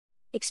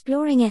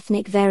Exploring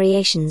ethnic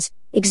variations,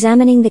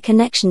 examining the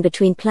connection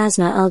between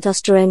plasma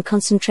aldosterone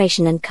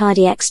concentration and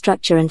cardiac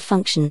structure and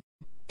function.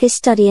 This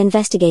study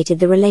investigated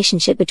the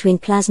relationship between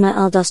plasma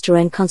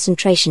aldosterone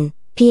concentration,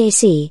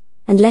 PAC,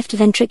 and left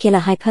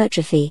ventricular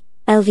hypertrophy,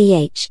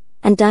 LVH,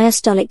 and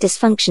diastolic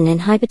dysfunction in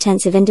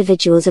hypertensive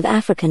individuals of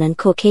African and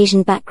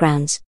Caucasian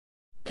backgrounds.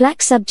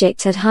 Black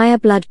subjects had higher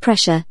blood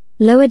pressure,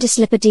 lower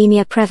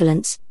dyslipidemia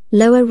prevalence,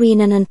 lower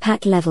renin and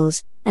PAC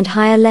levels, and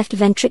higher left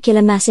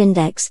ventricular mass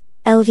index,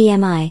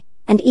 LVMI,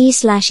 and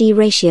E/E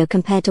ratio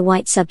compared to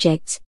white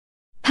subjects.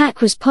 PAC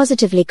was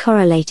positively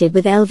correlated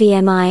with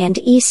LVMI and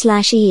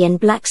E/E in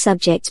black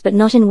subjects but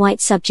not in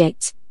white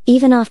subjects,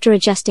 even after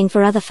adjusting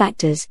for other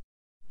factors.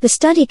 The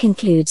study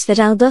concludes that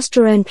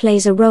aldosterone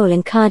plays a role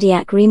in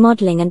cardiac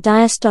remodeling and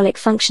diastolic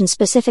function,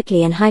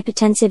 specifically in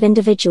hypertensive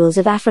individuals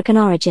of African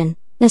origin,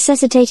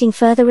 necessitating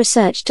further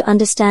research to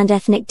understand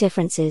ethnic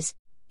differences.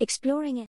 Exploring it.